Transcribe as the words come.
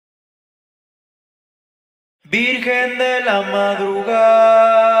Virgen de la madrugada,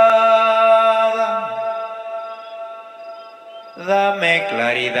 dame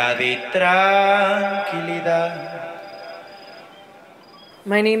claridad y tranquilidad.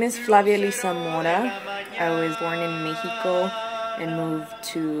 My name is Flavia Mora. I was born in Mexico and moved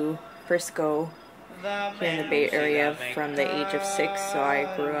to Frisco here in the Bay Area from the age of 6, so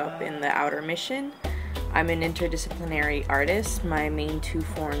I grew up in the Outer Mission. I'm an interdisciplinary artist. My main two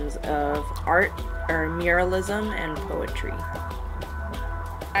forms of art are muralism and poetry.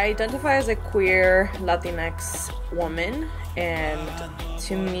 I identify as a queer Latinx woman, and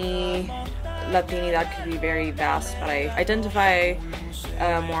to me, Latinidad could be very vast, but I identify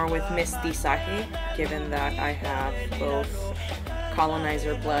more with mestizaje, given that I have both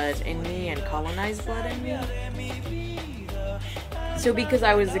colonizer blood in me and colonized blood in me. So because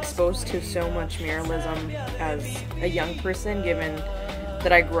I was exposed to so much muralism as a young person, given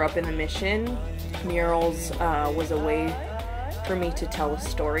that I grew up in the mission, murals was a way for me to tell a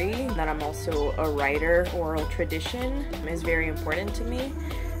story. That I'm also a writer. Oral tradition is very important to me,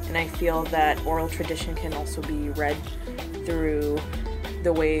 and I feel that oral tradition can also be read through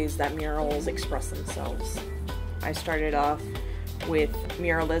the ways that murals express themselves. I started off with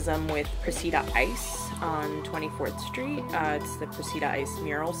muralism with Presida Ice on 24th Street. It's the Presida Ice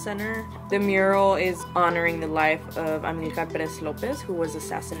Mural Center. The mural is honoring the life of Amilcar Perez Lopez, who was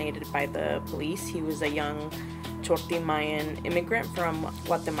assassinated by the police. He was a young Chorti Mayan immigrant from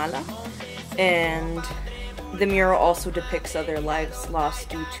Guatemala, and the mural also depicts other lives lost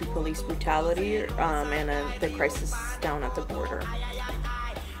due to police brutality and the crisis down at the border.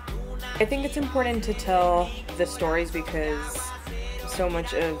 I think it's important to tell the stories because so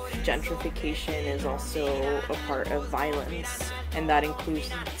much of gentrification is also a part of violence, and that includes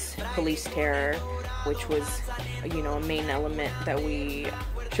police terror, which was, a main element that we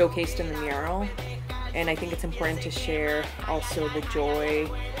showcased in the mural. And I think it's important to share also the joy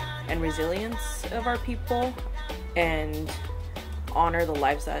and resilience of our people and honor the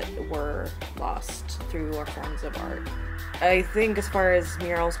lives that were lost through our forms of art. I think as far as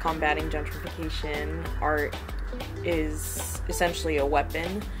murals combating gentrification, art is essentially a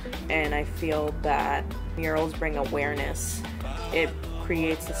weapon, and I feel that murals bring awareness. It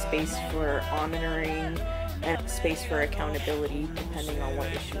creates a space for honoring and a space for accountability depending on what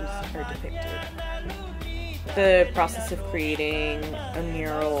issues are depicted. The process of creating a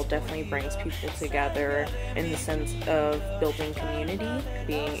mural definitely brings people together in the sense of building community,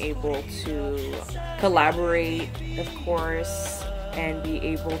 being able to collaborate, of course, and be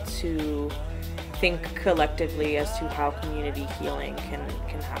able to think collectively as to how community healing can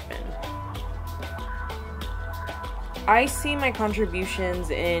happen. I see my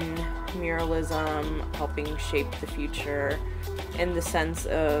contributions in muralism helping shape the future in the sense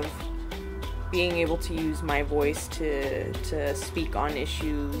of being able to use my voice to speak on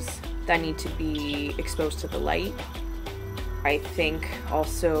issues that need to be exposed to the light. I think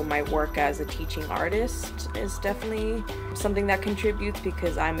also my work as a teaching artist is definitely something that contributes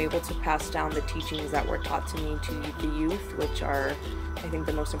because I'm able to pass down the teachings that were taught to me to the youth, which are, I think,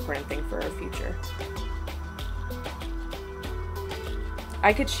 the most important thing for our future.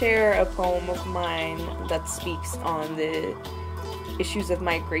 I could share a poem of mine that speaks on the issues of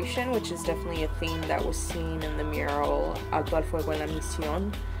migration, which is definitely a theme that was seen in the mural Alto, Fuego, la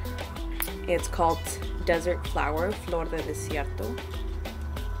Misión. It's called Desert Flower, Flor de Desierto.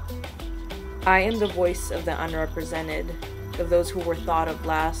 I am the voice of the unrepresented, of those who were thought of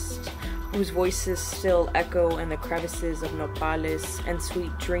last, whose voices still echo in the crevices of nopales and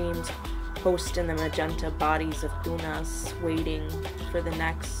sweet dreams host in the magenta bodies of tunas, waiting for the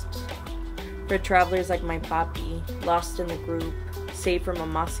next. For travelers like my papi, lost in the group, saved from a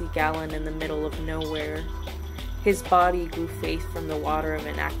mossy gallon in the middle of nowhere. His body grew faith from the water of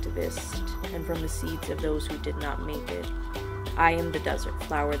an activist and from the seeds of those who did not make it. I am the desert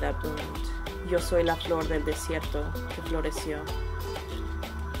flower that bloomed. Yo soy la flor del desierto que floreció.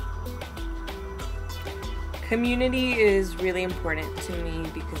 Community is really important to me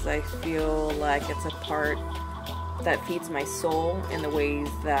because I feel like it's a part that feeds my soul in the ways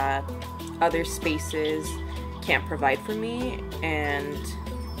that other spaces can't provide for me, and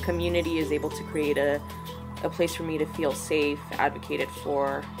community is able to create a place for me to feel safe, advocated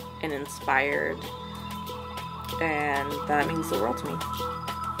for, and inspired, and that means the world to me.